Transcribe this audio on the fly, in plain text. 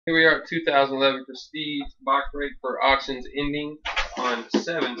Here we are at 2011 Prestige box break for auctions ending on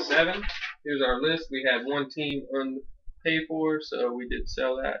 7/7. Here's our list. We had one team unpaid for, so we did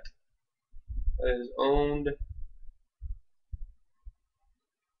sell that. That is owned.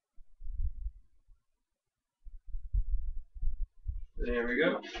 There we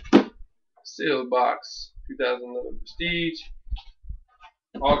go. Sealed box 2011 Prestige.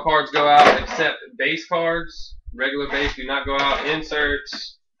 All cards go out except base cards. Regular base do not go out.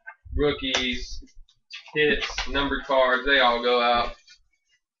 Inserts, rookies, hits, numbered cards, they all go out.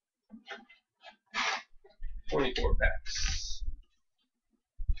 24 packs.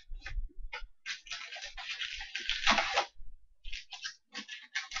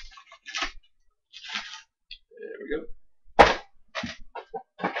 There we go.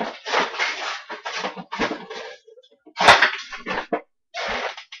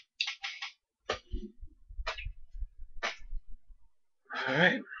 All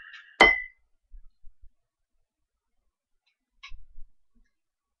right.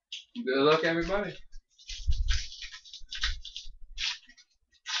 Good luck, everybody.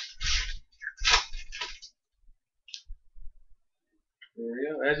 There we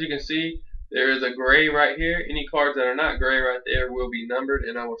go. As you can see, there is a gray right here. Any cards that are not gray right there will be numbered,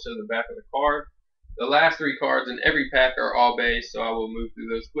 and I will show the back of the card. The last three cards in every pack are all base, so I will move through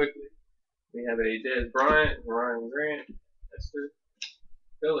those quickly. We have a Dez Bryant, Ryan Grant, Esther,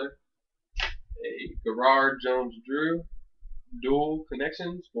 Filler, a Garrard Jones-Drew, dual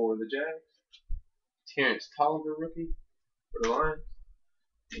connections for the Jags, Terrence Tolliver rookie for the Lions,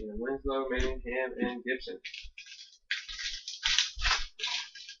 and Winslow, Manningham, and Gibson.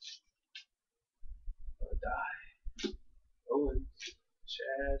 Owens,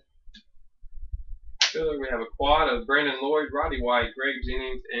 Chad, Filler. We have a quad of Brandon Lloyd, Roddy White, Greg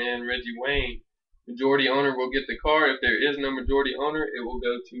Jennings, and Reggie Wayne. Majority owner will get the card. If there is no majority owner, it will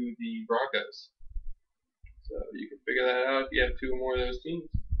go to the Broncos. So you can figure that out if you have two or more of those teams.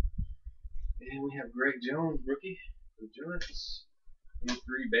 And we have Greg Jones, rookie for the Giants, and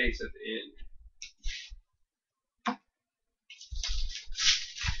 3 base at the end.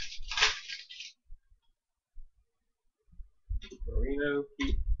 Marino,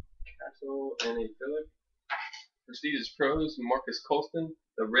 Pete Castle, and a Filler. Prestigious Pros, Marcus Colston.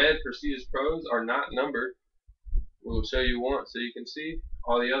 The red Prestigious Pros are not numbered. We will show you one so you can see.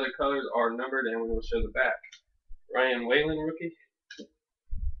 All the other colors are numbered, and we will show the back. Ryan Whalen, rookie.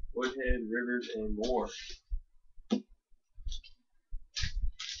 Woodhead, Rivers, and Moore.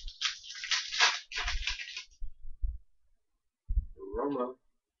 Roma,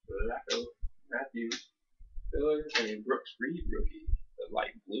 Flacco, Matthews, Filler, and a Brooks Reed rookie. The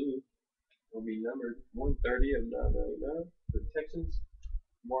light blue will be numbered 130 of 999 for the Texans.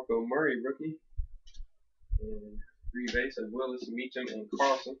 Marco Murray, rookie. And 3 base of Willis, Meacham, and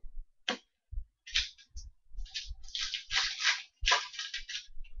Carlson.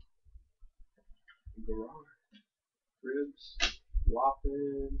 Garrard, Ribs,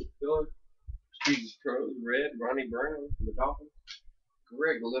 Lofton, Filler. Prestigious Pros, red, Ronnie Brown from the Dolphins.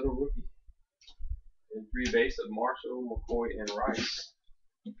 Greg Little, rookie. And 3 base of Marshall, McCoy, and Rice.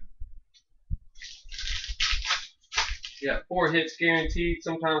 Yeah, 4 hits guaranteed.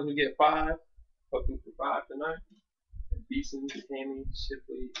 Sometimes we get 5. Hoping for 5 tonight. Beeson, Tammy,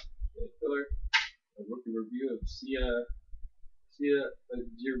 Shipley, and Filler. A rookie review of Sia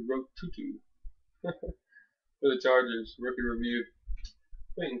Girotutu for the Chargers. Rookie review.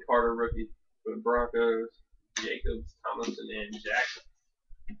 Clinton Carter, rookie for the Broncos. Jacobs, Tomlinson, and Jackson.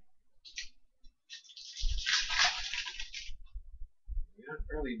 We don't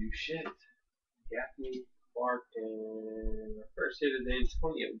really do shit. Gaffney, Clark, and our first hit is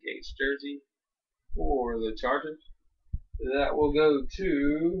Antonio Gates jersey for the Chargers. That will go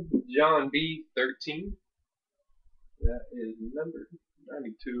to John B. 13. That is numbered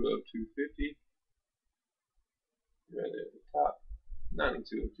 92 of 250. Right at the top,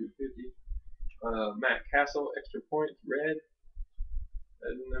 92 of 250. Matt Castle, extra points, red.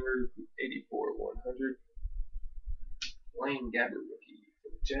 That is number 84 of 100. Lane Gabbert, rookie for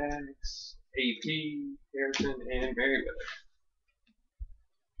the Jags. AP, Harrison, and Merriweather.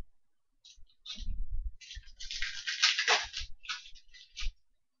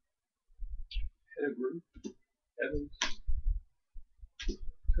 Pettigrew, Evans,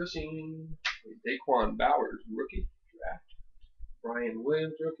 Cushing, Daquan Bowers, rookie draft. Brian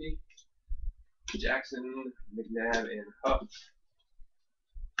Williams, rookie. Jackson, McNabb, and Huff.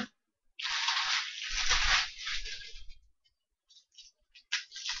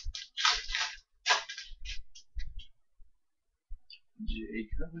 Jay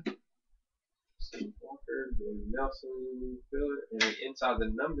Cutler, St. Walker, Jordan Nelson, filler, and inside the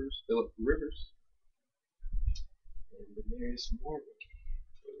numbers, Philip Rivers, and Demarius Moore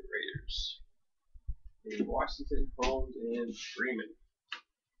for the Raiders. And Washington, Holmes, and Freeman.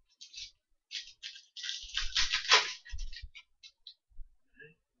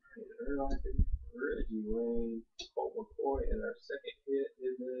 Urlacher, Reggie Wayne, Colt McCoy, and our second hit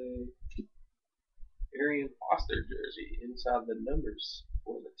is a Arian Foster jersey inside the numbers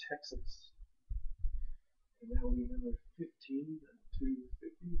for the Texans. And that will be number 15 to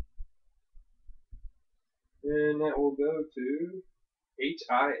 50. And that will go to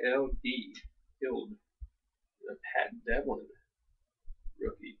Hild, the Pat Devlin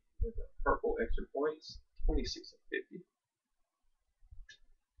rookie with a purple extra points, 26 of 50.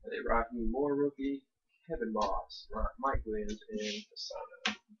 And a Raheem Moore rookie, Kevin Moss, Mike Williams, and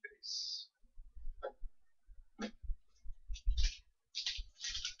Asana base.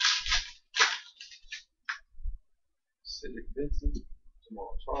 Cedric Benson,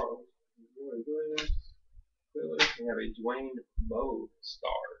 Jamal Charles, Roy Williams, Phillips. We have a Dwayne Bowe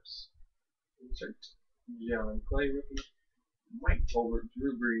stars. Insert John Clay rookie, Mike Tolbert,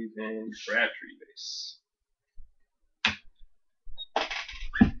 Drew Brees, and Crabtree base.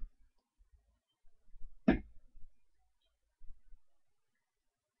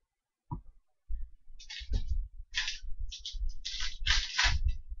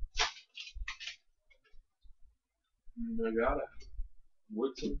 Nagata,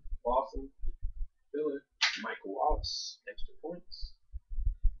 Woodson, Lawson, Filler, Michael Wallace, extra points.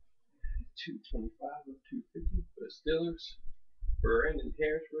 225 of 250 for the Steelers. Brandon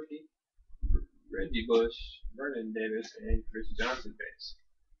Harris rookie, Reggie Bush, Vernon Davis, and Chris Johnson base.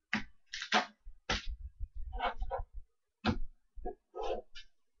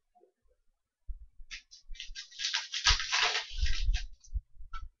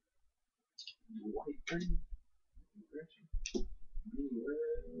 White Green,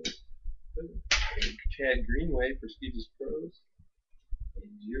 Chad Greenway, prestigious pros,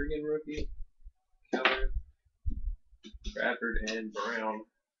 and Jurgen rookie, Keller, Bradford, and Brown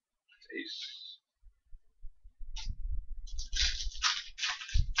base.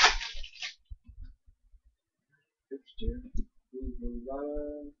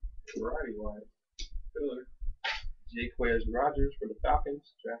 Roddy White, filler. Jaquez Rogers for the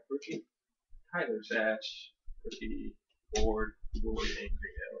Falcons, draft rookie. Tyler Sash, rookie. Ford, Lloyd, and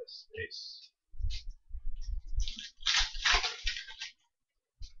Green Ellis base.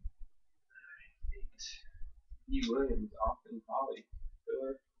 E. Williams, Austin Polly,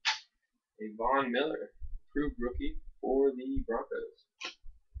 filler. A Von Miller, approved rookie for the Broncos.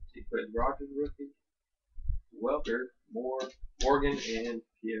 Jaquez Rogers rookie. Welker, Moore, Morgan, and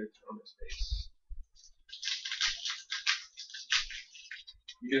Pierre Thomas base.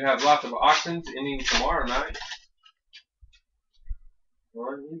 You do have lots of auctions ending tomorrow night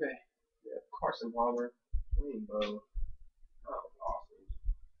on eBay. We have Carson Palmer, Rainbow. Oh,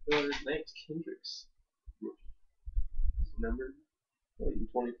 awesome. Lance Kendricks, rookie. Numbered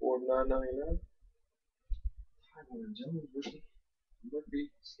 24 of 999. Tyler Jones, rookie.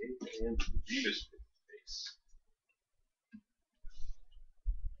 Murphy, Skate, and Beavis base.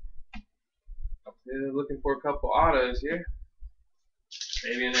 Looking for a couple autos here.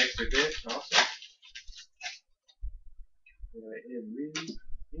 Maybe an extra hit also. Ed Reed,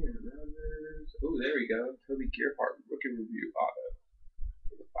 Aaron Rodgers. Oh, there we go. Toby Gerhart, rookie review auto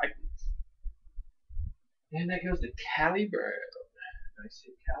for the Vikings. And that goes to Callie Brown. I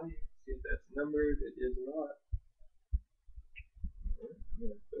see Callie. See if that's numbered. It is not.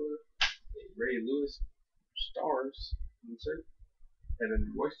 Ray Lewis stars. Insert.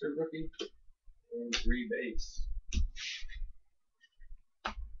 Evan Royster rookie. And 3 base.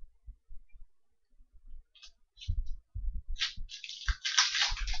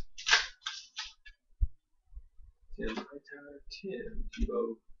 Tim Hightower, Tim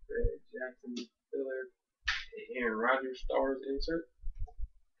Tebow, Fred Jackson, filler. Aaron Rodgers stars insert.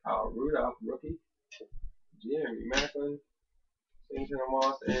 Kyle Rudolph rookie. Jeremy Macklin, Singleton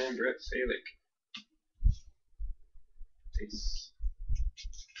Moss, and Brett Salick. Peace.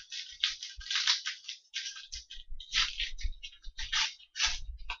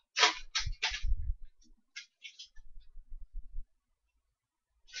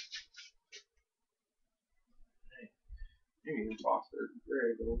 Ian Foster,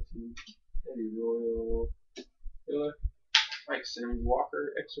 Greg Olson, Eddie Royal, Hiller, Mike Simmons,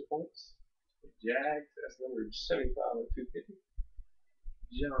 Walker, extra points. Jags, that's number 75 of 250.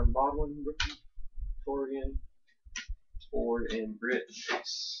 John Baldwin, rookie, Torian, Ford, and Britt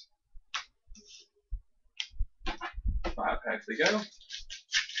base. 5 packs to go.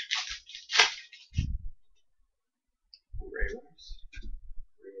 Railers.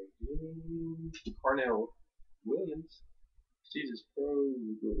 Carnell Williams. Jesus Pro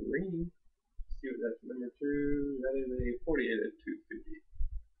Green. See what that's number 2. That is a 48 of 250.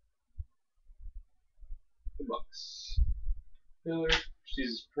 The Bucks. Miller.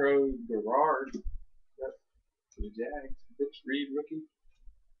 Jesus Pro Gerard. Yep. For the Jags. Brooks Reed rookie.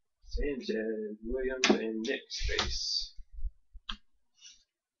 Sanchez, Williams, and Nick Space.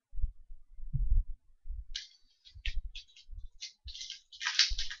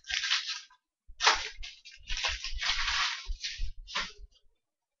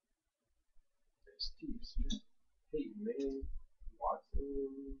 Steve Smith, Peyton Manning,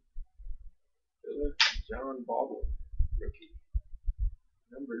 Watson, Phillip, John Baldwin, rookie.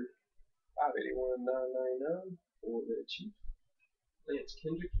 Number 581,999 for the Chiefs. Lance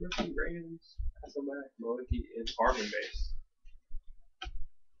Kendricks, rookie. Rams, Hasselback, Moeki, and Carbon Base.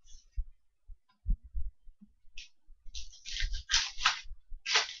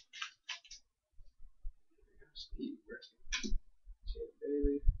 Steve Preston, Champ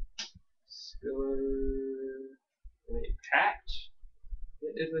Bailey, Spiller, and a patch.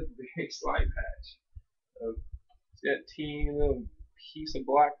 It is a very slight patch. It's got a teeny little piece of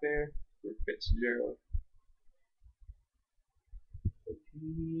black there for Fitzgerald. A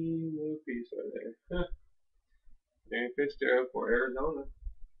teeny little piece right there. Huh. Danny Fitzgerald for Arizona.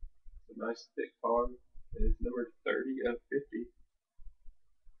 It's a nice thick card. And it's number 30 of 50.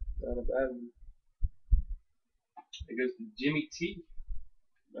 Not a bad one. It goes to Jimmy T.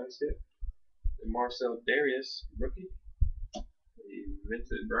 Nice hit. And Marcel Darius, rookie.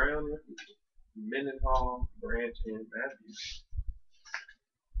 Vincent Brown, rookie. Mendenhall, Branch, and Matthews.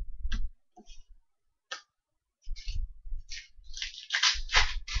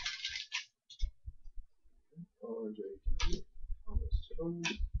 Andre Thomas Jones,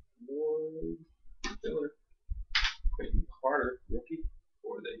 Lloyd, Diller, Quentin Carter, rookie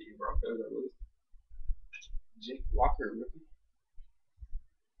for the Broncos, I believe. Jake Walker, rookie.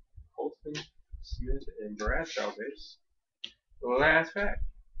 Colston, Smith, and Bradshaw base. The last pack.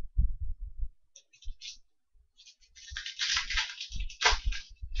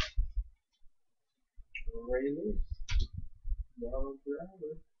 Ray Lewis, Donald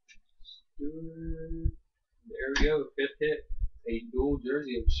Driver, Stewart. There we go, 5th hit. A dual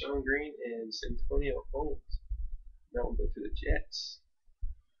jersey of Sean Green and Santonio Holmes. Now we'll go to the Jets.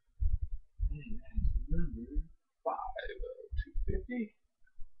 And that is number 5 of 250.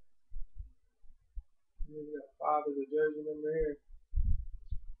 We got 5 of the jersey number here.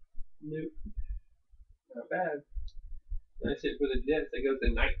 Nope. Not bad. Nice hit for the Jets. That goes to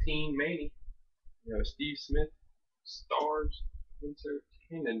 19 Manny. We have Steve Smith, Stars, insert,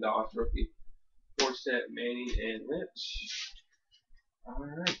 Tannendos rookie. Forsett, Manning, and Lynch.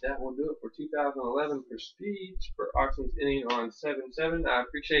 Alright, that will do it for 2011 Prestige for auctions ending on 7/7. I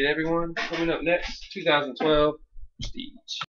appreciate everyone. Coming up next, 2012 Prestige.